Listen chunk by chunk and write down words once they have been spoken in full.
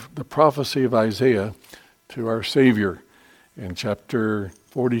the prophecy of Isaiah to our Savior in chapter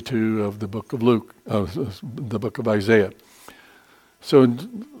 42 of the book of Luke, the book of Isaiah. So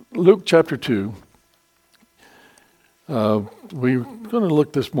in Luke chapter 2, we're going to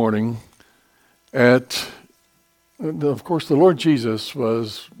look this morning at, of course, the Lord Jesus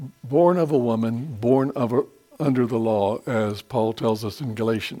was born of a woman, under the law, as Paul tells us in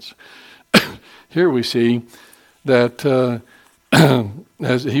Galatians. Here we see that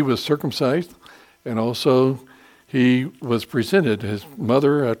as he was circumcised, and also he was presented, his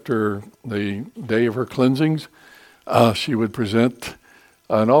mother, after the day of her cleansings, she would present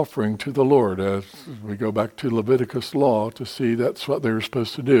an offering to the Lord, as we go back to Leviticus law to see that's what they were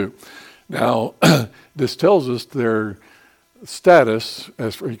supposed to do. Now, this tells us their status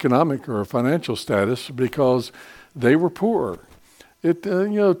as for economic or financial status, because they were poor.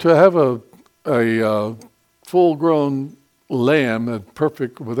 To have a full-grown lamb,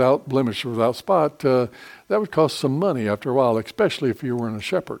 perfect, without blemish, without spot, that would cost some money after a while, especially if you weren't a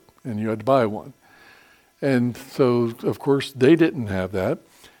shepherd and you had to buy one. And so, of course, they didn't have that.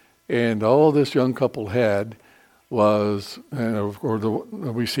 And all this young couple had was,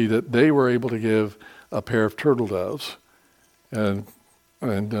 we see that they were able to give a pair of turtle doves and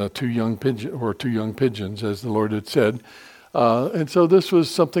two young pigeons, as the Lord had said. And so this was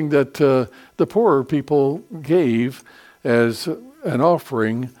something that the poorer people gave as an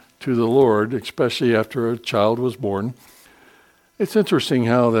offering to the Lord, especially after a child was born. It's interesting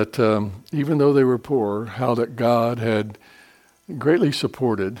how that even though they were poor, how that God had greatly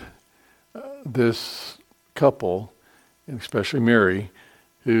supported this couple, and especially Mary,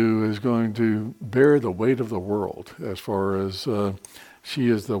 who is going to bear the weight of the world, as far as she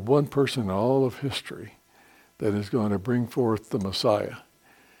is the one person in all of history that is going to bring forth the Messiah.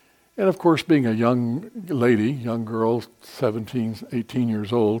 And of course, being a young lady, young girl, 17, 18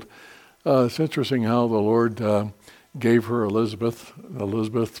 years old, it's interesting how the Lord gave her Elizabeth.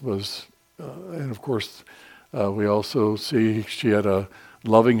 Elizabeth was, and of course, we also see she had a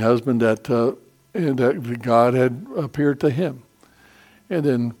loving husband that God had appeared to him. And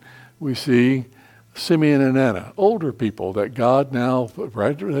then we see Simeon and Anna, older people that God now,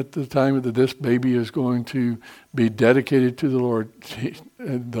 right at the time that this baby is going to be dedicated to the Lord,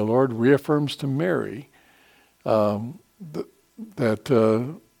 the Lord reaffirms to Mary that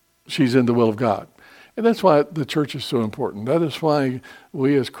she's in the will of God. And that's why the church is so important. That is why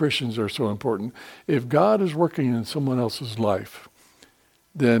we as Christians are so important. If God is working in someone else's life,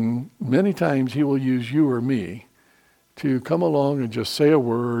 then many times he will use you or me to come along and just say a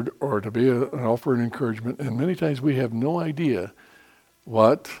word or to be an offer of encouragement. And many times we have no idea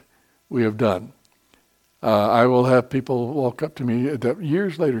what we have done. I will have people walk up to me that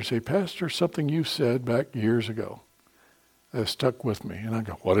years later say, "Pastor, something you said back years ago has stuck with me." And I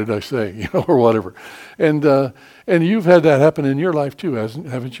go, "What did I say?" Or whatever. And you've had that happen in your life too,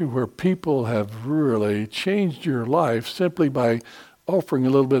 haven't you? Where people have really changed your life simply by offering a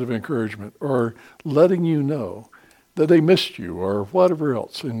little bit of encouragement or letting you know that they missed you or whatever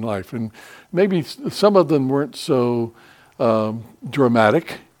else in life. And maybe some of them weren't so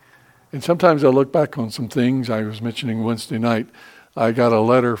dramatic. And sometimes I look back on some things. I was mentioning Wednesday night, I got a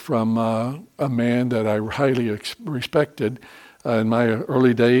letter from a man that I highly respected in my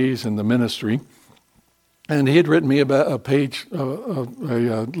early days in the ministry. And he had written me about a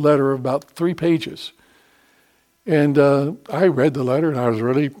letter of about 3 pages. And I read the letter and I was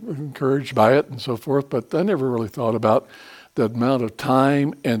really encouraged by it and so forth, but I never really thought about the amount of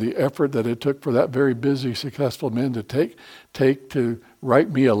time and the effort that it took for that very busy, successful man to take to write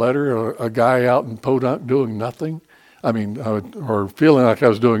me a letter, or a guy out in Podunk doing nothing. Or feeling like I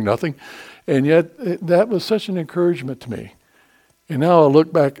was doing nothing. And yet that was such an encouragement to me. And now I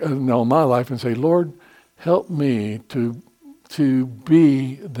look back on my life and say, Lord, help me to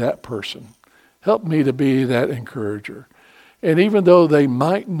be that person. Help me to be that encourager. And even though they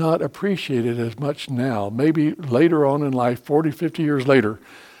might not appreciate it as much now, maybe later on in life, 40, 50 years later,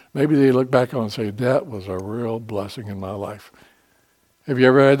 maybe they look back on and say, that was a real blessing in my life. Have you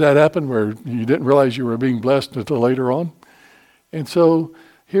ever had that happen where you didn't realize you were being blessed until later on? And so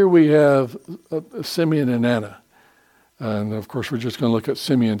here we have Simeon and Anna. And of course, we're just going to look at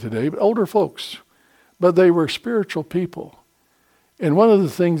Simeon today, but older folks. But they were spiritual people. And one of the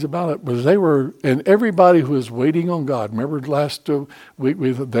things about it was and everybody who was waiting on God. Remember last week,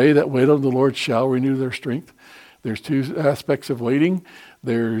 they that wait on the Lord shall renew their strength. There's 2 aspects of waiting.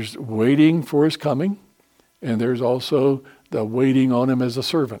 There's waiting for his coming, and there's also the waiting on him as a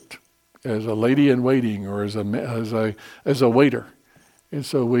servant, as a lady in waiting, or as a waiter. And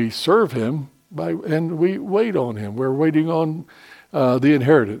so we serve him and we wait on him. We're waiting on the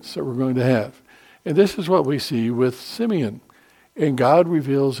inheritance that we're going to have. And this is what we see with Simeon. And God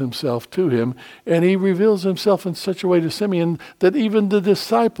reveals himself to him, and he reveals himself in such a way to Simeon that even the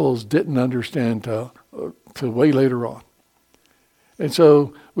disciples didn't understand till way later on. And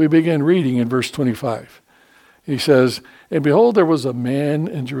so we begin reading in verse 25. He says, "And behold, there was a man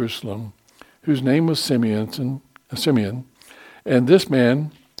in Jerusalem whose name was Simeon, and this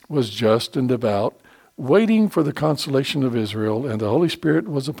man was just and devout, waiting for the consolation of Israel, and the Holy Spirit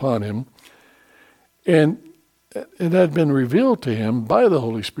was upon him. And it had been revealed to him by the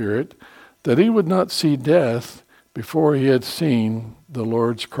Holy Spirit that he would not see death before he had seen the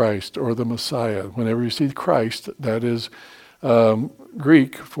Lord's Christ," or the Messiah. Whenever you see Christ, that is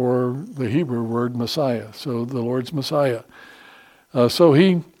Greek for the Hebrew word Messiah, so the Lord's Messiah. So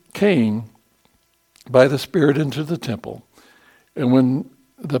he came by the Spirit into the temple, and when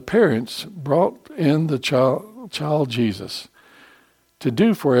the parents brought in the child Jesus to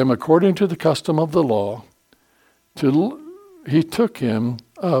do for him according to the custom of the law, he took him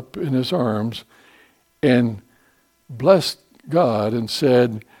up in his arms and blessed God and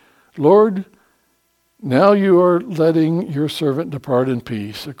said, "Lord, now you are letting your servant depart in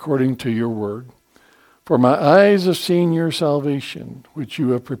peace according to your word. For my eyes have seen your salvation, which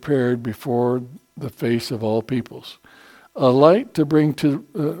you have prepared before the face of all peoples, a light to bring to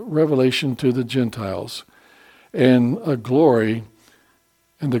revelation to the Gentiles, and the glory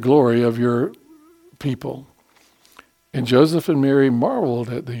of your people." And Joseph and Mary marveled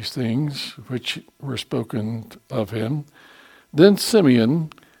at these things which were spoken of him. Then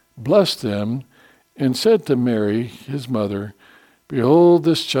Simeon blessed them and said to Mary, his mother, "Behold,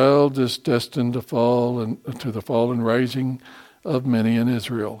 this child is destined to to the fall and rising of many in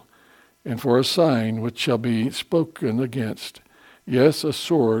Israel, and for a sign which shall be spoken against. Yes, a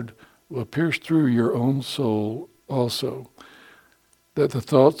sword will pierce through your own soul also, that the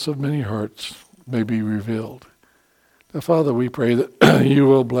thoughts of many hearts may be revealed." Now, Father, we pray that you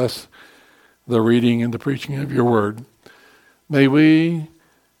will bless the reading and the preaching of your word. May we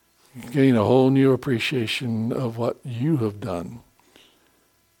gain a whole new appreciation of what you have done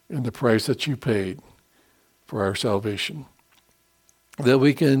and the price that you paid for our salvation, that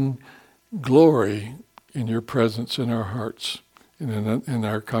we can glory in your presence in our hearts and in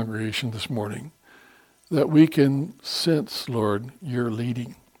our congregation this morning, that we can sense, Lord, your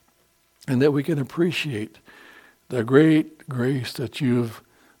leading, and that we can appreciate the great grace that you've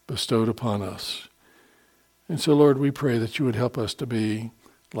bestowed upon us. And so, Lord, we pray that you would help us to be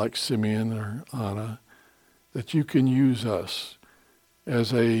like Simeon or Anna, that you can use us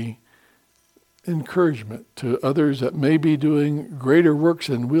as a encouragement to others that may be doing greater works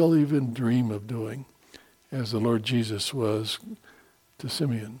than we'll even dream of doing, as the Lord Jesus was to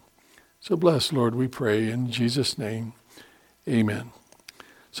Simeon. So bless, Lord, we pray in Jesus' name. Amen.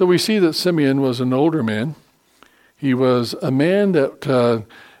 So we see that Simeon was an older man. He was a man that,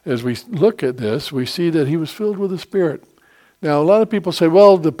 as we look at this, we see that he was filled with the Spirit. Now, a lot of people say,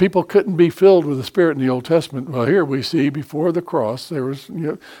 well, the people couldn't be filled with the Spirit in the Old Testament. Well, here we see before the cross, there was,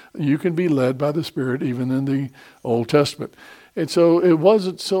 you can be led by the Spirit even in the Old Testament. And so it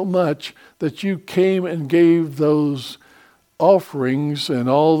wasn't so much that you came and gave those offerings and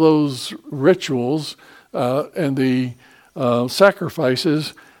all those rituals and the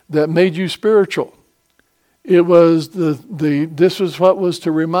sacrifices that made you spiritual. It was this was what was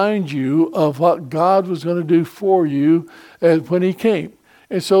to remind you of what God was going to do for you when he came.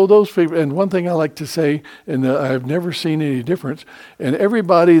 And so those people, and one thing I like to say, and I've never seen any difference, and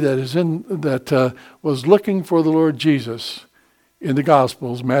everybody that was looking for the Lord Jesus in the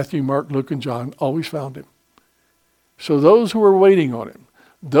Gospels, Matthew, Mark, Luke, and John, always found him. So those who were waiting on him,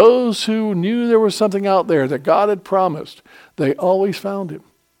 those who knew there was something out there that God had promised, they always found him.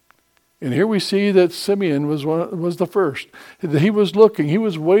 And here we see that Simeon was the first. He was looking. He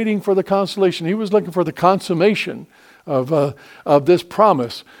was waiting for the consolation. He was looking for the consummation of this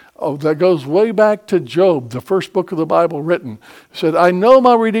promise that goes way back to Job, the first book of the Bible written. He said, "I know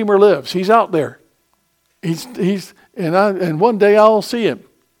my Redeemer lives. He's out there. And one day I'll see him."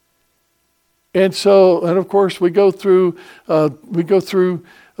 And so, and of course, we go through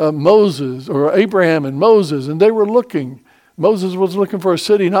Moses, or Abraham and Moses, and they were looking. Moses was looking for a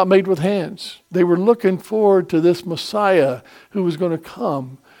city not made with hands. They were looking forward to this Messiah who was going to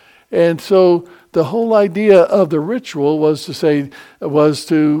come. And so the whole idea of the ritual was a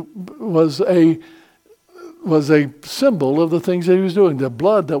symbol of the things that he was doing. The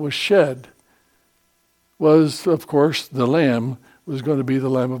blood that was shed was, of course, the lamb was going to be the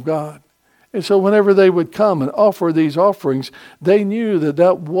Lamb of God. And so whenever they would come and offer these offerings, they knew that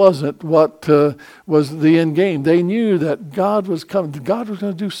that wasn't what was the end game. They knew that God was coming. God was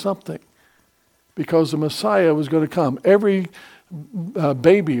going to do something because the Messiah was going to come. Every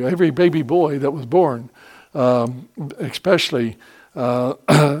baby boy that was born, especially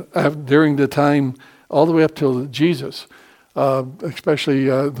during the time all the way up till Jesus, especially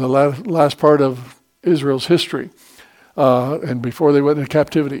the last part of Israel's history, and before they went into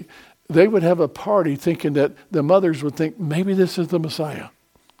captivity, they would have a party thinking that the mothers would think, maybe this is the Messiah.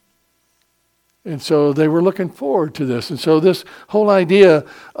 And so they were looking forward to this. And so this whole idea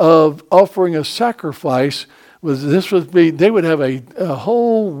of offering a sacrifice they would have a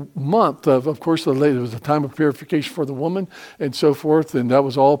whole month of course, it was a time of purification for the woman and so forth, and that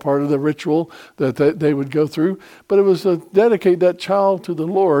was all part of the ritual that they would go through. But it was to dedicate that child to the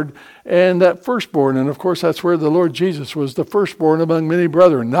Lord and that firstborn. And of course, that's where the Lord Jesus was the firstborn among many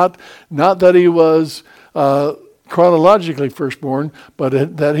brethren. Not that he was chronologically firstborn,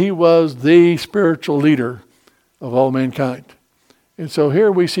 but that he was the spiritual leader of all mankind. And so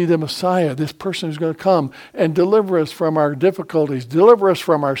here we see the Messiah, this person who's going to come and deliver us from our difficulties, deliver us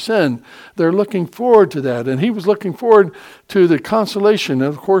from our sin. They're looking forward to that. And he was looking forward to the consolation.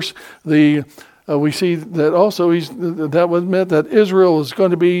 And of course, we see that also that was meant that Israel is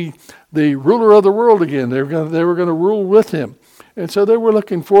going to be the ruler of the world again. They were going to rule with him. And so they were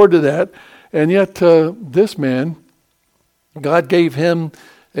looking forward to that. And yet this man, God gave him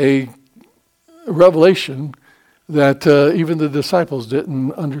a revelation that even the disciples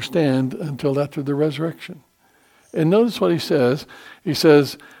didn't understand until after the resurrection. And notice what he says. He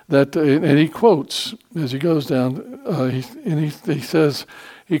says that, and he quotes as he goes down,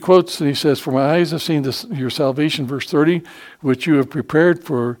 he quotes and he says, "For my eyes have seen your salvation," verse 30, "which you have prepared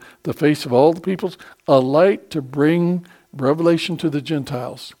for the face of all the peoples, a light to bring revelation to the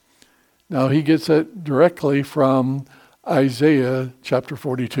Gentiles." Now he gets that directly from Isaiah chapter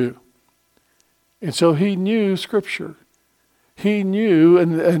 42. And so he knew Scripture. He knew,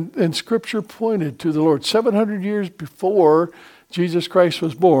 and Scripture pointed to the Lord. 700 years before Jesus Christ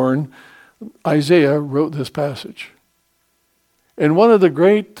was born, Isaiah wrote this passage. And one of the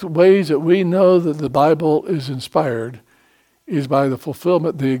great ways that we know that the Bible is inspired is by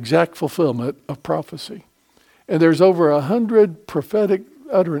the exact fulfillment of prophecy. And there's over 100 prophetic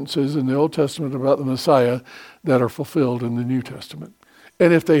utterances in the Old Testament about the Messiah that are fulfilled in the New Testament.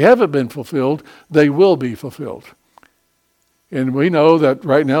 And if they haven't been fulfilled, they will be fulfilled. And we know that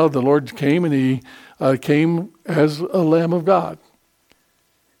right now the Lord came, and he came as a Lamb of God.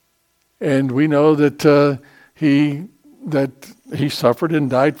 And we know that he suffered and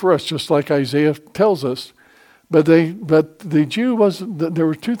died for us, just like Isaiah tells us. But the Jew there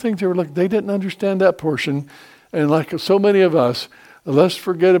were two things they didn't understand that portion. And like so many of us, let's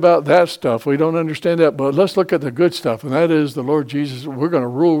forget about that stuff. We don't understand that, but let's look at the good stuff, and that is the Lord Jesus. We're going to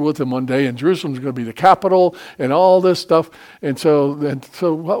rule with him one day, and Jerusalem's going to be the capital, and all this stuff. And so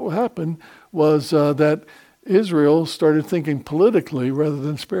what happened was that Israel started thinking politically rather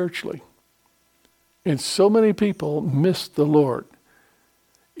than spiritually. And so many people missed the Lord.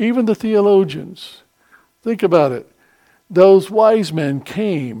 Even the theologians. Think about it. Those wise men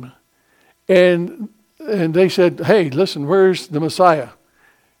came, and they said, "Hey, listen, where's the Messiah?"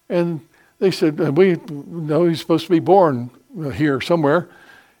 And they said, "We know he's supposed to be born here somewhere."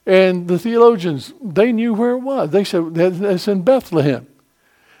 And the theologians, they knew where it was. They said, "It's in Bethlehem."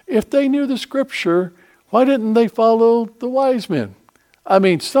 If they knew the Scripture, why didn't they follow the wise men? I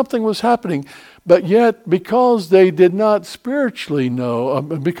mean, something was happening. But yet, because they did not spiritually know,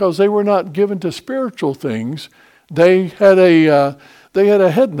 because they were not given to spiritual things, they had a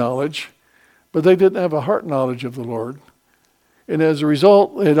head knowledge, but they didn't have a heart knowledge of the Lord. And as a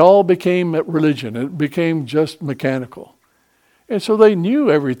result, it all became religion. It became just mechanical. And so they knew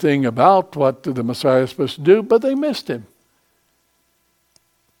everything about what the Messiah is supposed to do, but they missed him.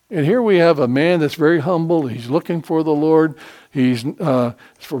 And here we have a man that's very humble. He's looking for the Lord. We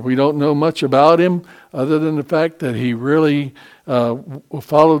don't know much about him other than the fact that he really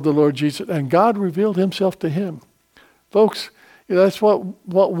followed the Lord Jesus. And God revealed himself to him. Folks, that's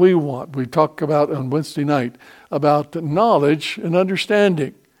what we want. We talk about on Wednesday night about knowledge and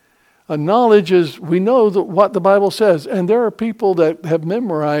understanding. Knowledge is, we know what the Bible says, and there are people that have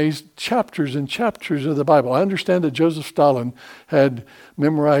memorized chapters and chapters of the Bible. I understand that Joseph Stalin had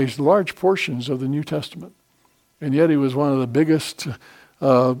memorized large portions of the New Testament, and yet he was one of the biggest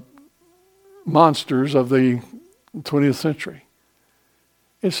monsters of the 20th century.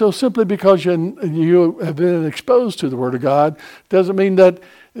 And so simply because you have been exposed to the Word of God doesn't mean that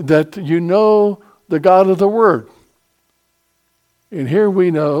you know the God of the Word. And here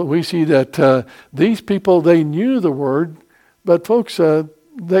we see that these people, they knew the word, but folks,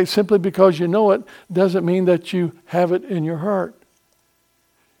 they simply because you know it doesn't mean that you have it in your heart.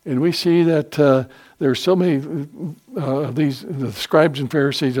 And we see that there are so many of these the scribes and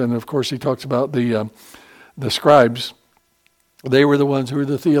Pharisees, and of course he talks about the scribes. They were the ones who were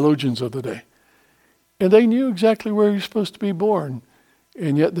the theologians of the day. And they knew exactly where he was supposed to be born,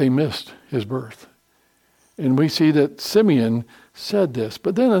 and yet they missed his birth. And we see that Simeon said this.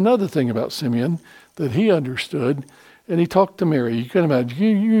 But then another thing about Simeon that he understood, and he talked to Mary. You can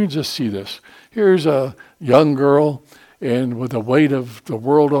imagine, you just see this. Here's a young girl, and with the weight of the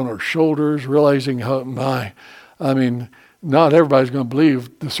world on her shoulders, realizing how, not everybody's going to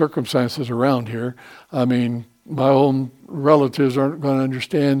believe the circumstances around here. My own relatives aren't going to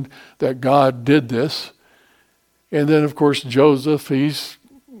understand that God did this. And then, of course, Joseph, he's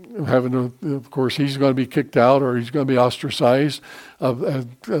going to be kicked out, or he's going to be ostracized,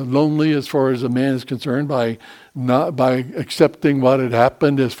 lonely as far as a man is concerned by accepting what had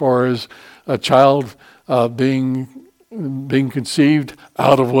happened as far as a child being conceived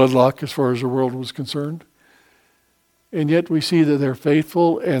out of wedlock as far as the world was concerned. And yet we see that they're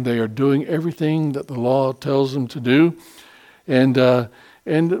faithful and they are doing everything that the law tells them to do. And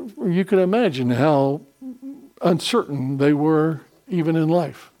you can imagine how uncertain they were even in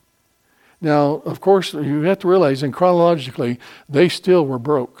life. Now, of course, you have to realize, and chronologically, they still were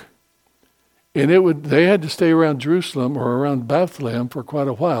broke. And they had to stay around Jerusalem or around Bethlehem for quite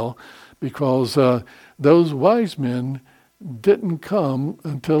a while, because those wise men didn't come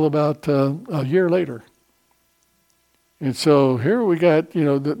until about a year later. And so here we got,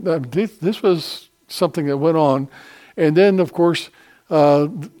 this was something that went on. And then, of course,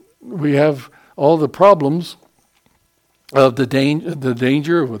 we have all the problems of the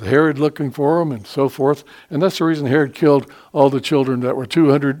danger with Herod looking for him and so forth. And that's the reason Herod killed all the children that were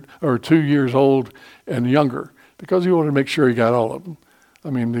 200 or 2 years old and younger, because he wanted to make sure he got all of them.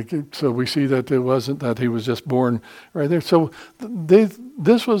 So we see that it wasn't that he was just born right there. So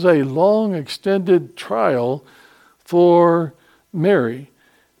this was a long, extended trial for Mary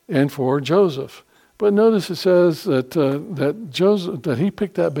and for Joseph. But notice it says that Joseph, that he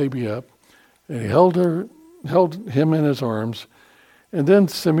picked that baby up and he held him in his arms. And then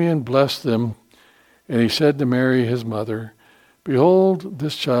Simeon blessed them, and he said to Mary, his mother, "Behold,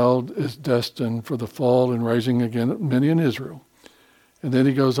 this child is destined for the fall and rising again of many in Israel." And then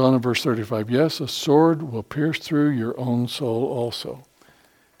he goes on in verse 35, "Yes, a sword will pierce through your own soul also."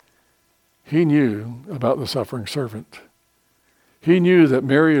 He knew about the suffering servant. He knew that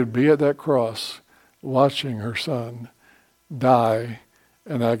Mary would be at that cross watching her son die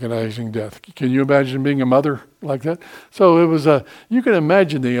an agonizing death. Can you imagine being a mother like that? So it was you can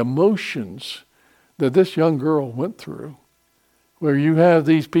imagine the emotions that this young girl went through, where you have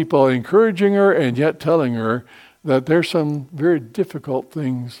these people encouraging her and yet telling her that there's some very difficult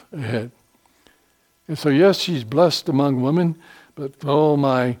things ahead. And so yes, she's blessed among women, but oh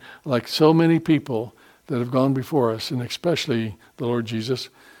my, like so many people that have gone before us, and especially the Lord Jesus,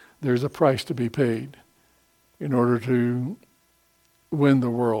 there's a price to be paid in order to win the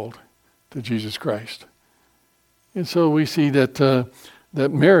world to Jesus Christ. And so we see that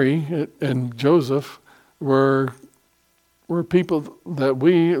that Mary and Joseph were people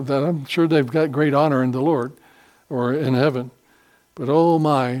that I'm sure they've got great honor in the Lord or in heaven. But oh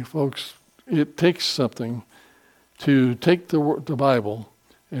my, folks, it takes something to take the Bible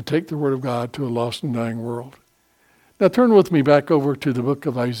and take the Word of God to a lost and dying world. Now turn with me back over to the book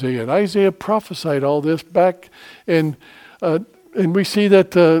of Isaiah. And Isaiah prophesied all this back, and we see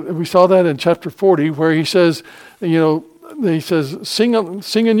that we saw that in chapter 40, where he says, sing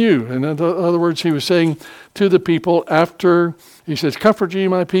anew. In other words, he was saying to the people after, he says, "Comfort ye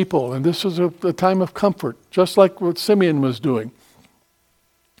my people." And this was a time of comfort, just like what Simeon was doing.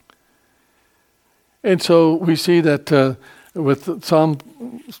 And so we see that with Psalm,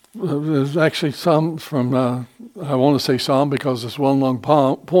 there's actually Psalm from, I want to say Psalm because it's one long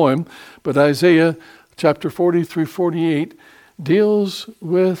poem, but Isaiah chapter 40 through 48 deals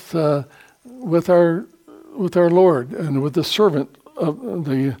with our Lord and with the servant of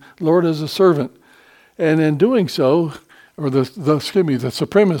the Lord as a servant, and in doing so, or the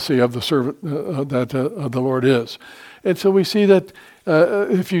supremacy of the servant that the Lord is. And so we see that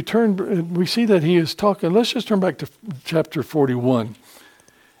if you turn, we see that he is talking. Let's just turn back to chapter 41,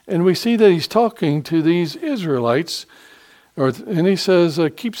 and we see that he's talking to these Israelites. And he says,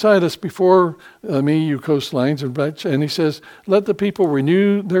 "Keep silence before me, you coastlines." And he says, "Let the people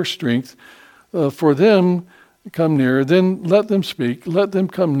renew their strength. For them come near, then let them speak, let them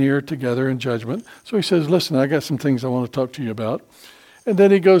come near together in judgment. So he says, listen, I got some things I want to talk to you about. And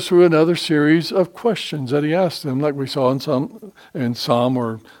then he goes through another series of questions that he asks them, like we saw in Psalm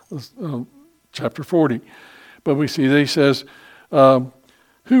or chapter 40. But we see that he says,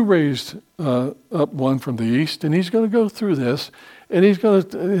 who raised up one from the east? And he's going to go through this. And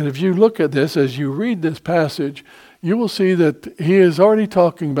and if you look at this, as you read this passage, you will see that he is already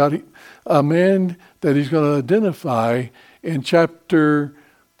talking about a man that he's going to identify in chapter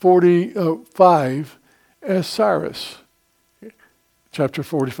 45 as Cyrus. Chapter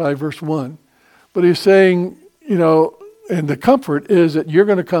 45, verse 1. But he's saying, and the comfort is that you're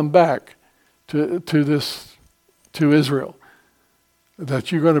going to come back to Israel,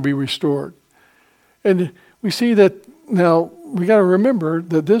 that you're going to be restored. And we see that now we got to remember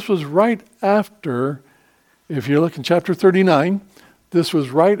that this was right after, if you look in chapter 39, this was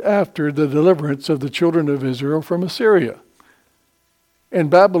right after the deliverance of the children of Israel from Assyria. And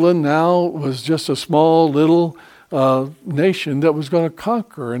Babylon now was just a small little nation that was going to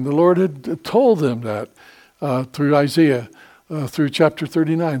conquer. And the Lord had told them that through Isaiah, through chapter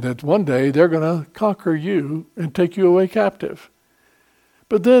 39, that one day they're going to conquer you and take you away captive.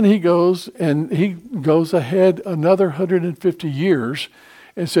 But then he goes ahead another 150 years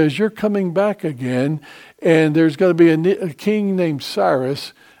and says, you're coming back again, and there's going to be a king named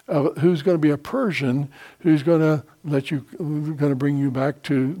Cyrus who's going to be a Persian who's going to bring you back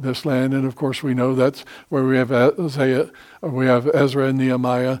to this land. And of course we know that's where we have Isaiah, or we have Ezra and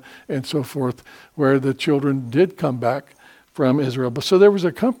Nehemiah and so forth, where the children did come back from Israel. But so there was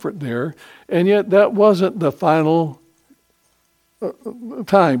a comfort there, and yet that wasn't the final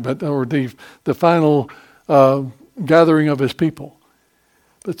time, or the final gathering of his people.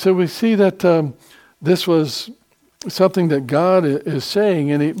 But so we see that this was something that God is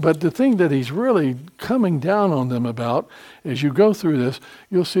saying, but the thing that he's really coming down on them about, as you go through this,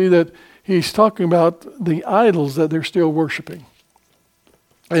 you'll see that he's talking about the idols that they're still worshiping.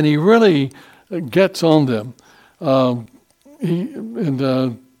 And he really gets on them. Notice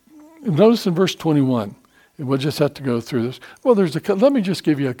in verse 21, and we'll just have to go through this. Well, let me just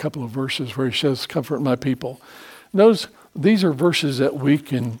give you a couple of verses where he says, comfort my people. Notice these are verses that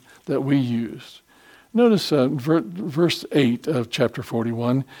we use. Notice verse 8 of chapter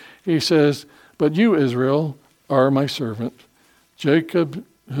 41. He says, but you, Israel, are my servant, Jacob,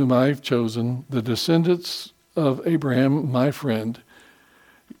 whom I've chosen, the descendants of Abraham, my friend.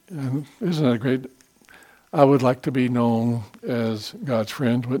 And isn't that great? I would like to be known as God's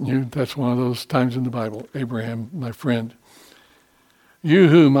friend, wouldn't you? That's one of those times in the Bible, Abraham, my friend. You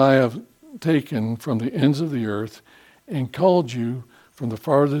whom I have taken from the ends of the earth and called you from the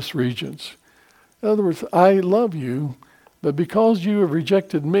farthest regions. In other words, I love you, but because you have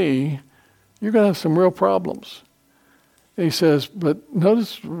rejected me, you're going to have some real problems. And he says, but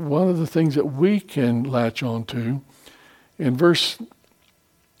notice one of the things that we can latch on to.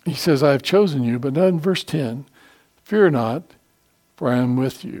 He says, I have chosen you, but not in verse 10. Fear not, for I am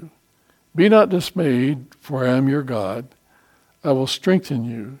with you. Be not dismayed, for I am your God. I will strengthen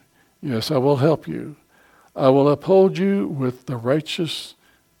you. Yes, I will help you. I will uphold you with my righteous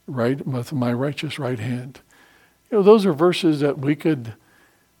right hand. Those are verses that we could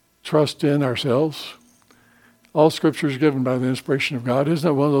trust in ourselves. All Scripture is given by the inspiration of God. Isn't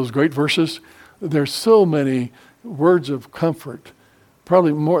that one of those great verses? There's so many words of comfort,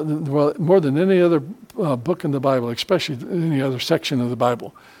 probably more than any other book in the Bible, especially any other section of the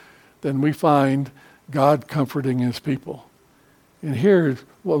Bible, than we find God comforting his people. And here is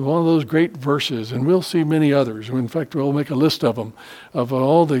one of those great verses, and we'll see many others. In fact, we'll make a list of them, of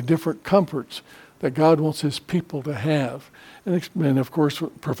all the different comforts that God wants his people to have. And of course,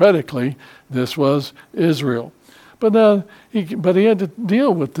 prophetically, this was Israel. But he had to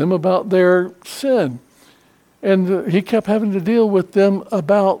deal with them about their sin. And he kept having to deal with them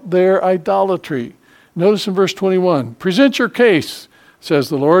about their idolatry. Notice in verse 21, present your case, says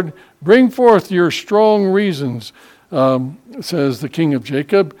the Lord. Bring forth your strong reasons, says the King of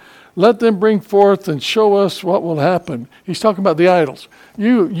Jacob. Let them bring forth and show us what will happen. He's talking about the idols.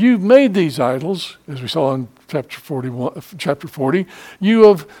 You've made these idols, as we saw in chapter 40. You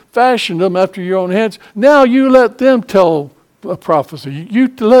have fashioned them after your own hands. Now you let them tell a prophecy. You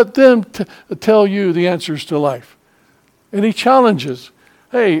let them tell you the answers to life. And he challenges.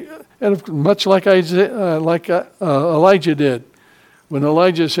 Hey, and much like Elijah did. When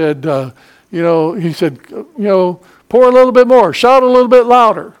Elijah said, he said, pour a little bit more, shout a little bit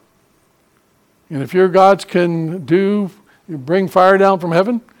louder. And if your gods can bring fire down from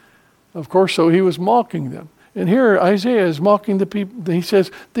heaven, of course, so he was mocking them. And here Isaiah is mocking the people. He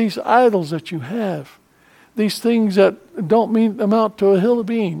says, these idols that you have, these things that don't amount to a hill of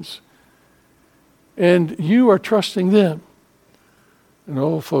beans. And you are trusting them.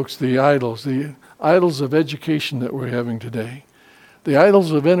 And folks, the idols of education that we're having today, the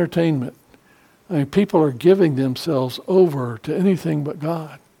idols of entertainment. I mean, people are giving themselves over to anything but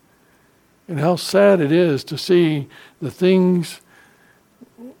God. And how sad it is to see the things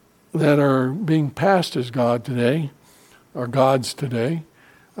that are being passed as God today, or gods today.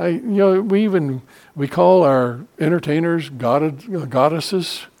 We call our entertainers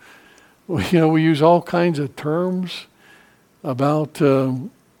goddesses. We use all kinds of terms about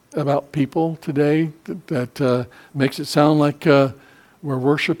people today that makes it sound like we're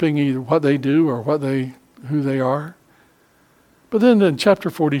worshiping either what they do or who they are. But then in chapter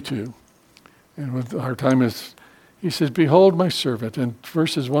 42, and with our time is, he says, "Behold my servant," in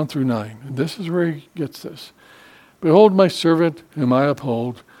verses 1 through 9. And this is where he gets this. "Behold my servant whom I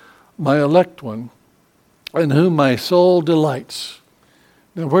uphold, my elect one, in whom my soul delights."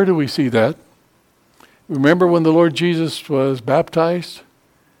 Now where do we see that? Remember when the Lord Jesus was baptized?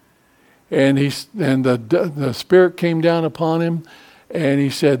 And the Spirit came down upon him, and he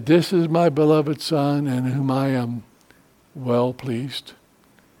said, "This is my beloved Son, in whom I am well pleased."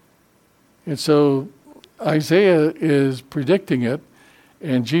 And so Isaiah is predicting it,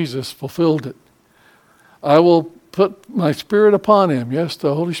 and Jesus fulfilled it. "I will put my Spirit upon him." Yes,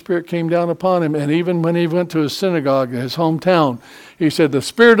 the Holy Spirit came down upon him. And even when he went to his synagogue in his hometown, he said, "The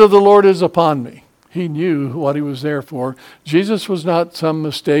Spirit of the Lord is upon me." He knew what he was there for. Jesus was not some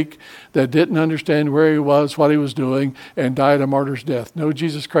mistake that didn't understand where he was, what he was doing, and died a martyr's death. No,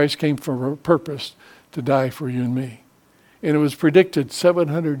 Jesus Christ came for a purpose, to die for you and me. And it was predicted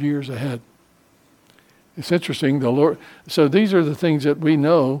 700 years ahead. It's interesting, the Lord. So these are the things that we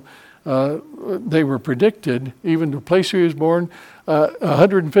know. They were predicted, even the place he was born.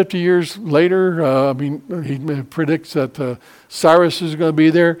 150 years later, he predicts that Cyrus is going to be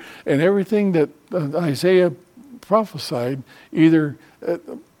there, and everything that Isaiah prophesied,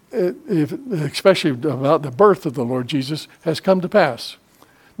 especially about the birth of the Lord Jesus, has come to pass.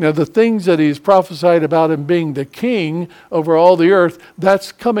 Now, the things that he's prophesied about him being the king over all the earth,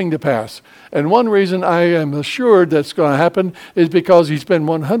 that's coming to pass. And one reason I am assured that's going to happen is because he's been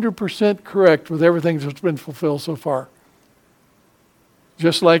 100% correct with everything that's been fulfilled so far.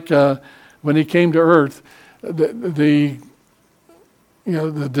 Just like when he came to earth, the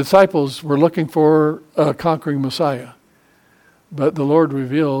disciples were looking for a conquering Messiah. But the Lord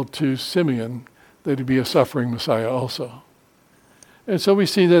revealed to Simeon that he'd be a suffering Messiah also. And so we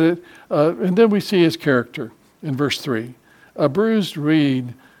see that and then we see his character in verse 3. "A bruised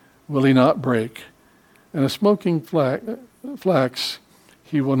reed will he not break, and a smoking flax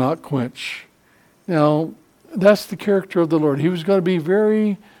he will not quench." Now, that's the character of the Lord. He was going to be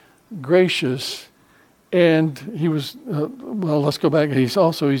very gracious, and he was, let's go back. His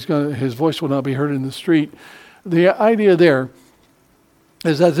voice will not be heard in the street. The idea there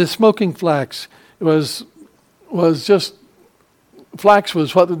is that this smoking flax was just, flax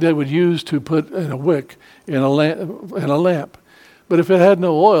was what they would use to put in a wick in a lamp. But if it had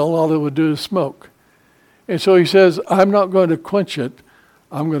no oil, all it would do is smoke. And so he says, "I'm not going to quench it.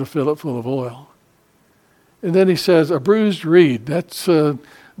 I'm going to fill it full of oil." And then he says, "A bruised reed." That's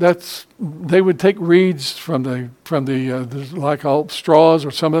they would take reeds from the like all straws,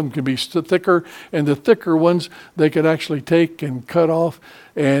 or some of them could be thicker, and the thicker ones they could actually take and cut off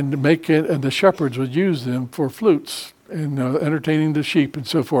and make it, and the shepherds would use them for flutes and entertaining the sheep and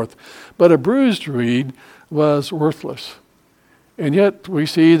so forth. But a bruised reed was worthless. And yet we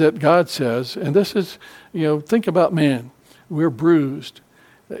see that God says, and this is, think about man. We're bruised.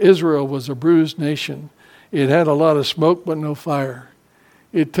 Israel was a bruised nation. It had a lot of smoke but no fire.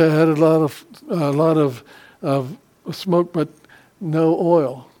 It had a lot of smoke but no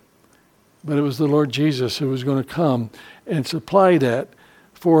oil. But it was the Lord Jesus who was going to come and supply that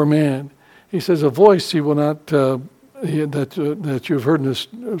for man. He says, "A voice he will not that you've heard in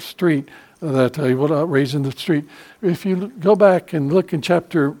the street, that he will not raise in the street." If you go back and look in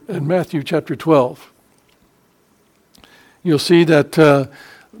Matthew chapter 12, you'll see that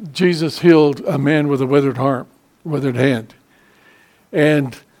Jesus healed a man with a withered hand.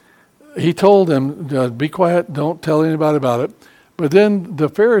 And he told them, "Be quiet, don't tell anybody about it." But then the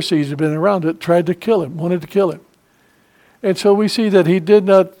Pharisees who had been around it wanted to kill him. And so we see that he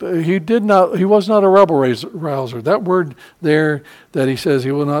was not a rebel rouser. That word there that he says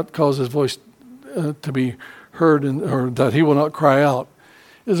he will not cause his voice to be heard, or that he will not cry out.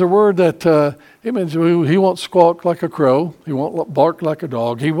 is a word that it means he won't squawk like a crow. He won't bark like a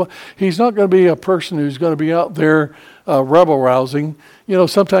dog. He's not going to be a person who's going to be out there rebel rousing. You know,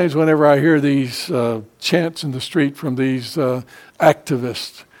 sometimes whenever I hear these chants in the street from these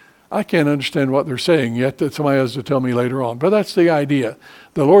activists, I can't understand what they're saying yet. That somebody has to tell me later on. But that's the idea.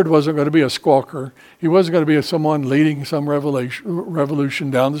 The Lord wasn't going to be a squawker. He wasn't going to be someone leading some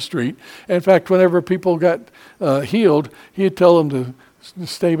revolution down the street. In fact, whenever people got healed, he'd tell them to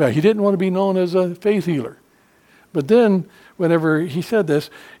stay back. He didn't want to be known as a faith healer. But then, whenever he said this,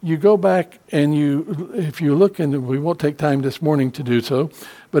 you go back and if you look, and we won't take time this morning to do so,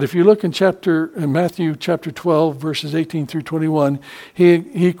 but if you look in Matthew chapter 12, verses 18 through 21,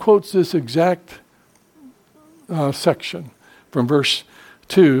 he quotes this exact section from verse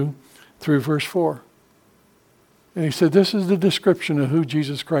 2 through verse 4. And he said, this is the description of who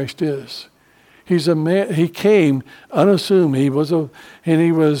Jesus Christ is. He's a man. He came unassuming. He came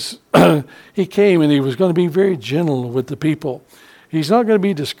and he was going to be very gentle with the people. He's not going to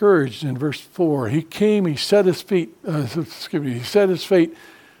be discouraged in verse 4. He came, he set his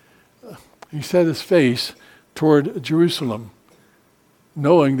face toward Jerusalem,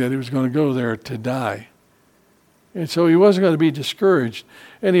 knowing that he was going to go there to die. And so he wasn't going to be discouraged.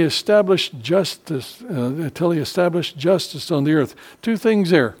 And he established justice until he established justice on the earth. Two things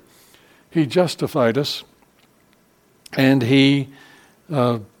there. He justified us, and he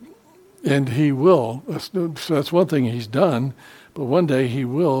will. So that's one thing he's done. But one day he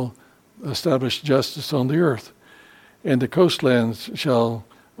will establish justice on the earth, and the coastlands shall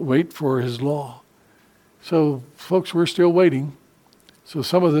wait for his law. So, folks, we're still waiting. So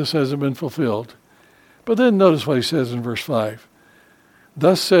some of this hasn't been fulfilled. But then notice what he says in verse 5.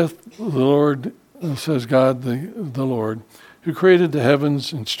 Thus saith the Lord, says God the Lord, who created the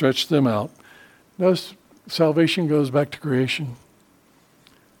heavens and stretched them out. Notice salvation goes back to creation.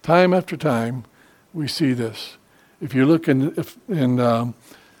 Time after time, we see this. If you look in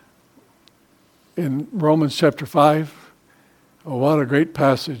Romans chapter 5, what a great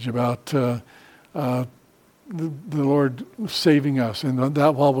passage about the Lord saving us, and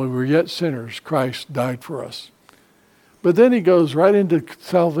that while we were yet sinners, Christ died for us. But then he goes right into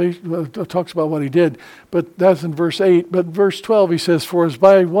salvation, talks about what he did, but that's in verse 8. But verse 12 he says, for as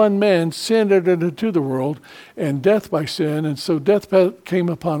by one man sin entered into the world, and death by sin, and so death came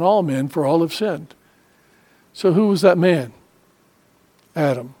upon all men, for all have sinned. So who was that man?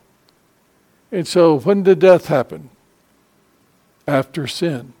 Adam. And so when did death happen? After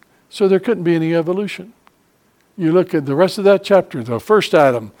sin. So there couldn't be any evolution. You look at the rest of that chapter, the first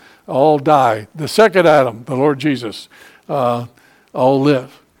Adam, all die. The second Adam, the Lord Jesus, all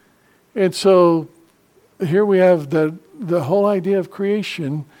live. And so here we have the whole idea of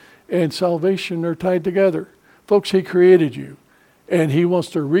creation and salvation are tied together. Folks, he created you, and he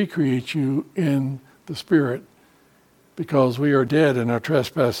wants to recreate you in the Spirit because we are dead in our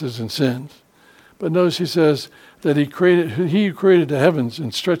trespasses and sins. But notice he says that he who created the heavens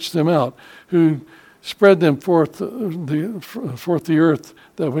and stretched them out, who spread them forth the earth,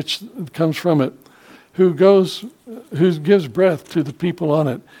 that which comes from it, who gives breath to the people on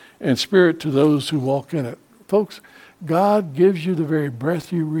it, and spirit to those who walk in it. Folks, God gives you the very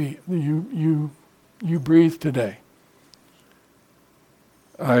breath you breathe today.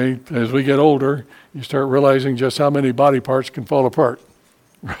 As we get older, you start realizing just how many body parts can fall apart,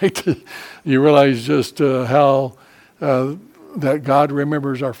 right? You realize just how that God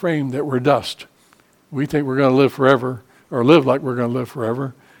remembers our frame, that we're dust. We think we're going to live forever, or live like we're going to live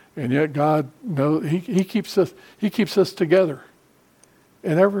forever, and yet God knows He keeps us together,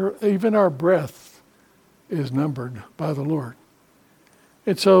 and even our breath is numbered by the Lord.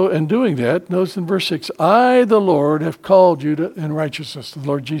 And so, in doing that, notice in verse 6, I, the Lord, have called you in righteousness, the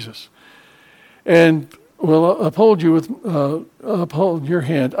Lord Jesus, and will uphold your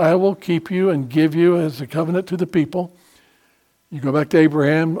hand. I will keep you and give you as a covenant to the people. You go back to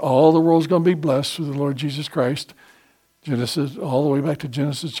Abraham, all the world's going to be blessed through the Lord Jesus Christ. Genesis, all the way back to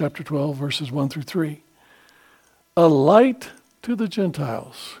Genesis chapter 12, verses 1 through 3. A light to the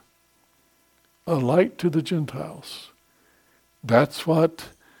Gentiles. A light to the Gentiles. That's what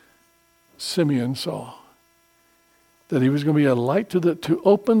Simeon saw. That he was going to be a light to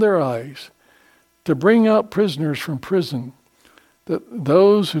open their eyes, to bring out prisoners from prison, that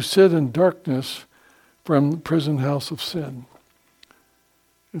those who sit in darkness from the prison house of sin.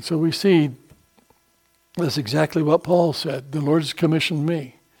 And so we see that's exactly what Paul said. The Lord has commissioned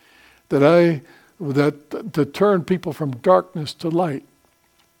me to turn people from darkness to light,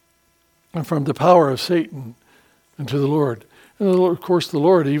 and from the power of Satan into the Lord. And of course, the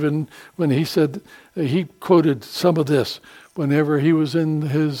Lord, even when he said, he quoted some of this, whenever he was in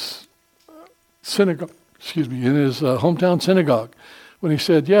his synagogue, in his hometown synagogue, when he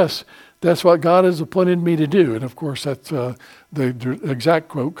said, yes, that's what God has appointed me to do. And of course, that's the exact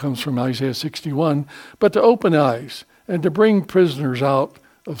quote comes from Isaiah 61, but to open eyes and to bring prisoners out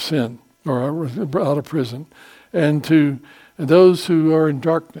of sin or out of prison, and to those who are in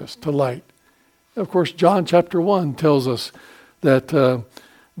darkness to light. Of course, John chapter 1 tells us that the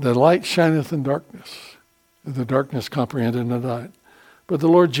light shineth in darkness. The darkness comprehended not it. But the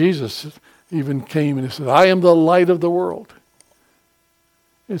Lord Jesus even came and he said, I am the light of the world.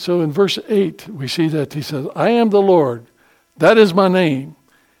 And so in verse 8, we see that he says, I am the Lord, that is my name,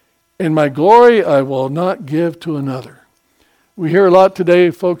 and my glory I will not give to another. We hear a lot today,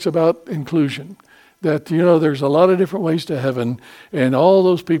 folks, about inclusion. That, there's a lot of different ways to heaven, and all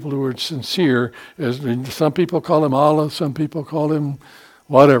those people who are sincere, as some people call him Allah, some people call him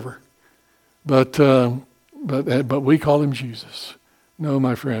whatever. But we call him Jesus. No,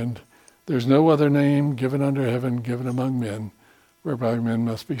 my friend, there's no other name given under heaven, given among men, whereby men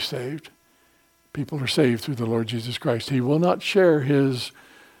must be saved. People are saved through the Lord Jesus Christ. He will not share his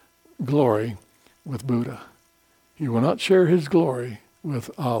glory with Buddha. He will not share his glory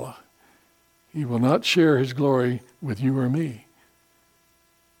with Allah. He will not share his glory with you or me.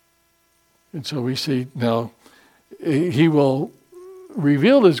 And so we see now, he will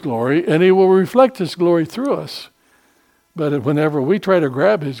reveal his glory and he will reflect his glory through us. But whenever we try to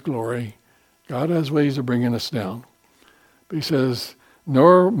grab his glory, God has ways of bringing us down. But he says,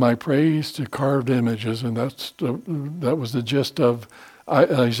 nor my praise to carved images, and that was the gist of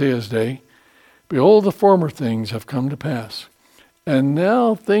Isaiah's day. Behold, the former things have come to pass. And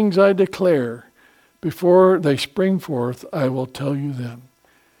now things I declare, before they spring forth, I will tell you them.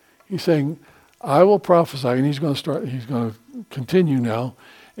 He's saying, I will prophesy, and he's going to continue now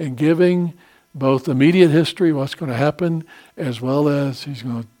in giving both immediate history, what's going to happen, as well as he's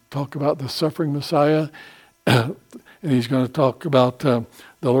going to talk about the suffering Messiah, and he's going to talk about the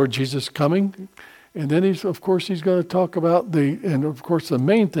Lord Jesus coming. And then he's going to talk about the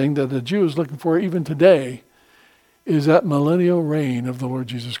main thing that the Jew is looking for even today is that millennial reign of the Lord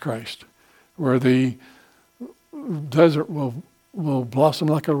Jesus Christ, where the desert will blossom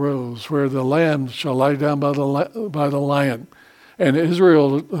like a rose, where the lamb shall lie down by the lion. And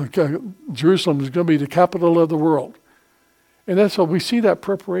Israel, Jerusalem is going to be the capital of the world. And that's what we see, that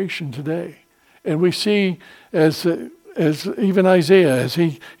preparation today. And we see as even Isaiah, as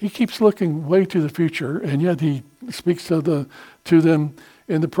he keeps looking way to the future, and yet he speaks to them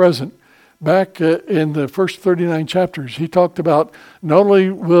in the present. Back in the first 39 chapters, he talked about not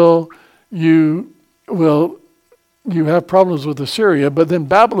only will you have problems with Assyria, but then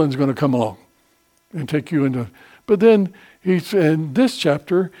Babylon's going to come along and take you into. But then he's in this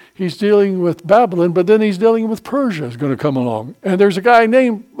chapter, he's dealing with Babylon, but then he's dealing with Persia is going to come along. And there's a guy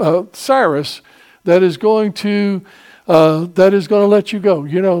named Cyrus that is going to let you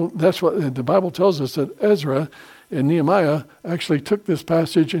go. That's what the Bible tells us, that Ezra and Nehemiah actually took this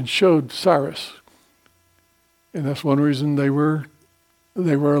passage and showed Cyrus. And that's one reason they were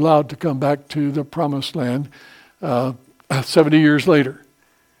allowed to come back to the promised land 70 years later.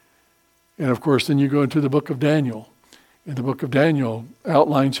 And of course, then you go into the book of Daniel. And the book of Daniel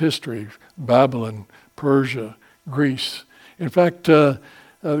outlines history, Babylon, Persia, Greece. In fact,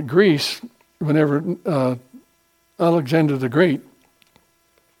 Greece, whenever Alexander the Great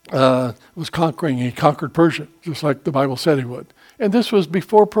was conquering, he conquered Persia, just like the Bible said he would. And this was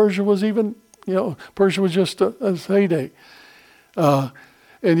before Persia was even, Persia was just a heyday. And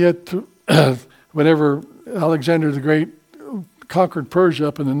yet, whenever Alexander the Great conquered Persia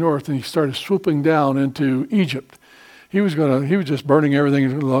up in the north, and he started swooping down into Egypt, he was just burning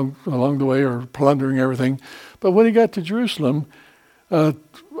everything along the way, or plundering everything. But when he got to Jerusalem,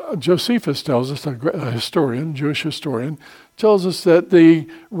 Josephus tells us, a historian, Jewish historian, tells us that the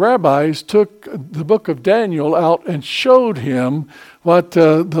rabbis took the book of Daniel out and showed him what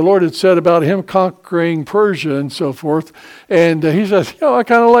the Lord had said about him conquering Persia and so forth. And he says, I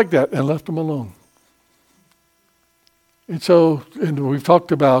kind of like that, and left him alone. And we've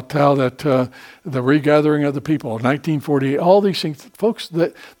talked about how that the regathering of the people, 1948, all these things, folks,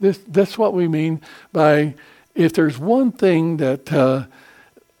 that's what we mean by, if there's one thing that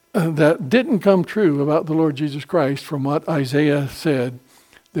didn't come true about the Lord Jesus Christ from what Isaiah said,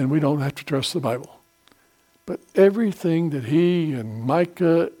 then we don't have to trust the Bible. But everything that he and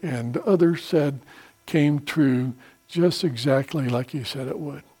Micah and others said came true just exactly like he said it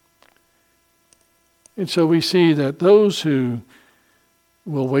would. And so we see that those who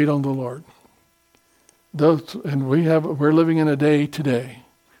will wait on the Lord, we're living in a day today,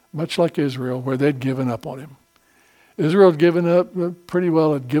 much like Israel, where they'd given up on him. Israel had given up, pretty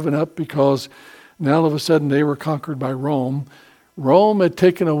well had given up, because now all of a sudden they were conquered by Rome. Rome had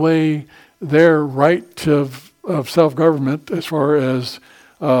taken away their right of self-government as far as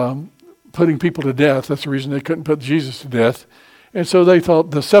putting people to death. That's the reason they couldn't put Jesus to death. And so they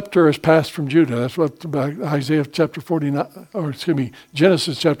thought the scepter is passed from Judah. That's what Isaiah chapter 49,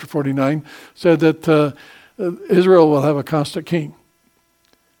 Genesis chapter 49 said, that Israel will have a constant king.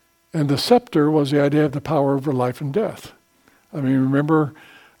 And the scepter was the idea of the power over life and death. I mean, remember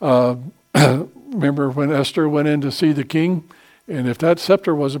when Esther went in to see the king, and if that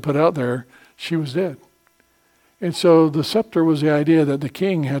scepter wasn't put out there, she was dead. And so the scepter was the idea that the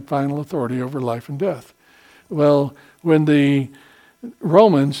king had final authority over life and death. Well, when the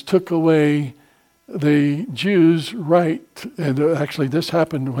Romans took away the Jews' right, and actually this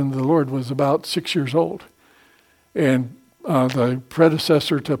happened when the Lord was about 6 years old, and the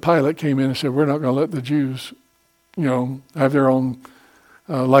predecessor to Pilate came in and said, we're not going to let the Jews, have their own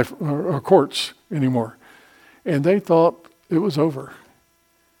life or courts anymore. And they thought it was over.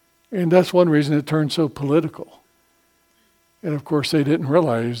 And that's one reason it turned so political. And of course, they didn't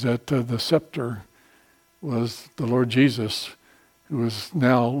realize that the scepter was the Lord Jesus, who was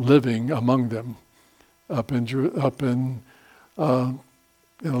now living among them up in a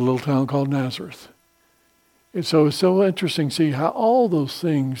little town called Nazareth. And so it's so interesting to see how all those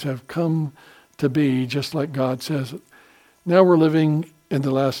things have come to be just like God says it. Now we're living in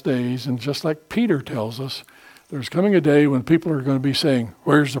the last days, and just like Peter tells us, there's coming a day when people are going to be saying,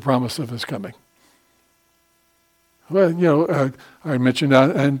 where's the promise of his coming? Well, I mentioned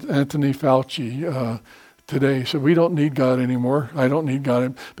Anthony Fauci today. So we don't need God anymore. I don't need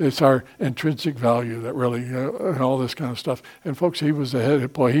God. It's our intrinsic value that really, and all this kind of stuff. And folks, he was the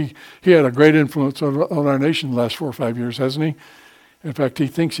head. Boy, he had a great influence on our nation the last 4 or 5 years, hasn't he? In fact, he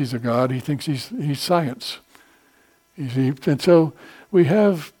thinks he's a God. He thinks he's science. And so we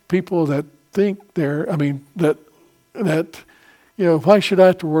have people that think why should I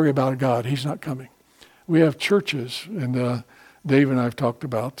have to worry about a God? He's not coming. We have churches, and Dave and I have talked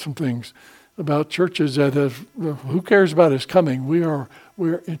about some things about churches that have, who cares about his coming? We are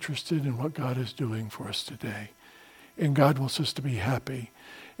interested in what God is doing for us today. And God wants us to be happy.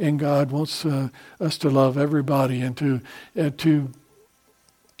 And God wants us to love everybody and to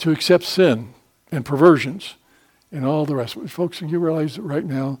accept sin and perversions and all the rest. Folks, you realize that right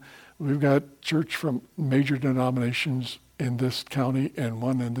now we've got church from major denominations in this county and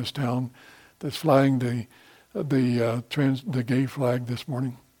one in this town that's flying the gay flag this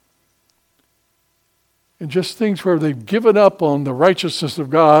morning. And just things where they've given up on the righteousness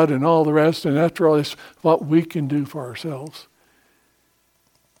of God and all the rest, and after all this, what we can do for ourselves.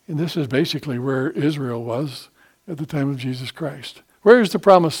 And this is basically where Israel was at the time of Jesus Christ. Where is the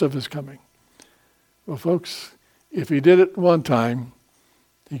promise of his coming? Well, folks, if he did it one time,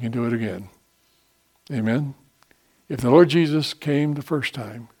 he can do it again. Amen? If the Lord Jesus came the first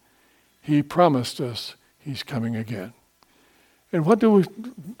time, he promised us he's coming again. And what do we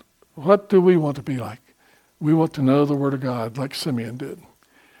want to be like? We want to know the Word of God like Simeon did.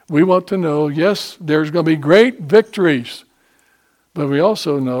 We want to know, yes, there's going to be great victories, but we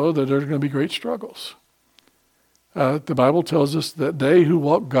also know that there's going to be great struggles. The Bible tells us that they who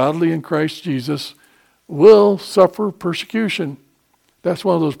walk godly in Christ Jesus will suffer persecution. That's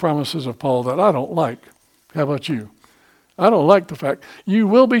one of those promises of Paul that I don't like. How about you? I don't like the fact you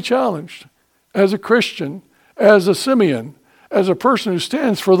will be challenged as a Christian, as a Simeon, as a person who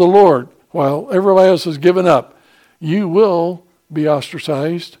stands for the Lord while everybody else has given up. You will be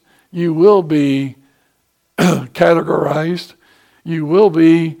ostracized. You will be categorized. You will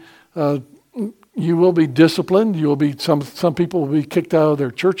be disciplined. You will be some people will be kicked out of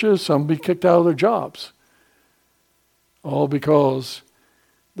their churches. Some will be kicked out of their jobs. All because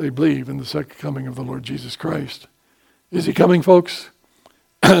they believe in the second coming of the Lord Jesus Christ. Is he coming, folks?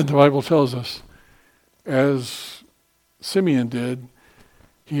 The Bible tells us, as Simeon did,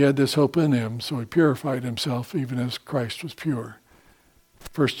 he had this hope in him, so he purified himself even as Christ was pure.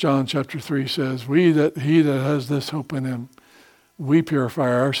 1 John chapter 3 says, he that has this hope in him, we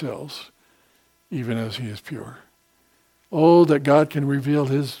purify ourselves even as he is pure. Oh, that God can reveal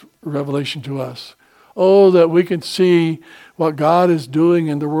his revelation to us. Oh, that we can see what God is doing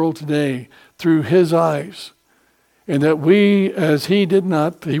in the world today through his eyes. And that we, as he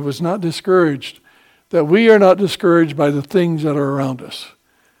was not discouraged, that we are not discouraged by the things that are around us,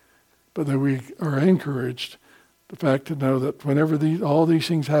 but that we are encouraged, the fact to know that whenever all these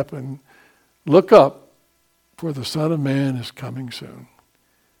things happen, look up, for the Son of Man is coming soon.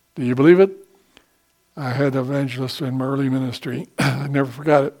 Do you believe it? I had evangelists in my early ministry. I never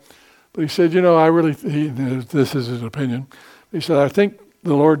forgot it. But he said, this is his opinion. He said, I think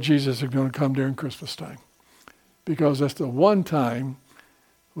the Lord Jesus is going to come during Christmas time because that's the one time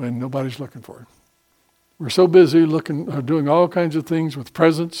when nobody's looking for him. We're so busy doing all kinds of things with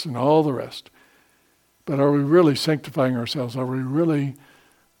presents and all the rest. But are we really sanctifying ourselves? Are we really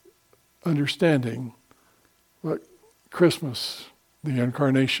understanding what Christmas, the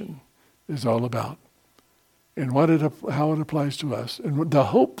incarnation, is all about? And how it applies to us, and the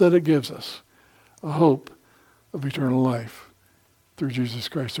hope that it gives us, a hope of eternal life through Jesus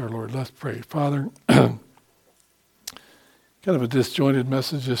Christ our Lord. Let's pray. Father, kind of a disjointed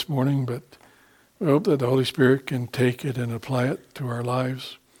message this morning, but we hope that the Holy Spirit can take it and apply it to our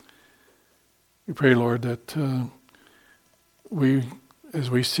lives. We pray, Lord, that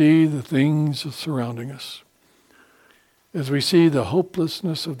as we see the things surrounding us, as we see the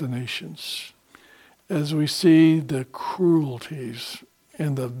hopelessness of the nations, as we see the cruelties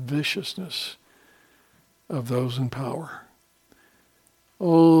and the viciousness of those in power.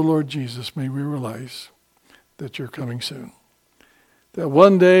 Oh, Lord Jesus, may we realize that you're coming soon. That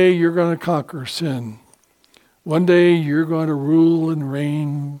one day you're going to conquer sin. One day you're going to rule and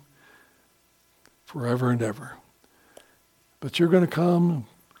reign forever and ever. But you're going to come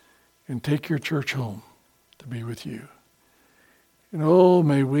and take your church home to be with you. And oh,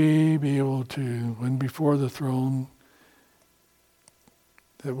 may we be able to, when before the throne,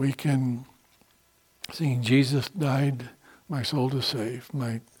 that we can sing, Jesus died, my soul to save,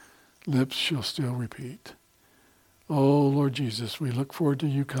 my lips shall still repeat. Oh, Lord Jesus, we look forward to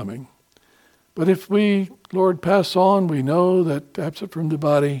you coming. But if we, Lord, pass on, we know that absent from the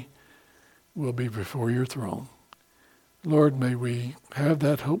body, we'll be before your throne. Lord, may we have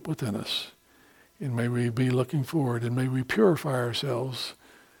that hope within us. And may we be looking forward, and may we purify ourselves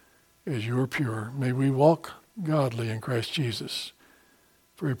as you are pure. May we walk godly in Christ Jesus.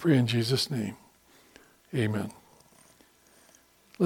 For we pray in Jesus' name. Amen.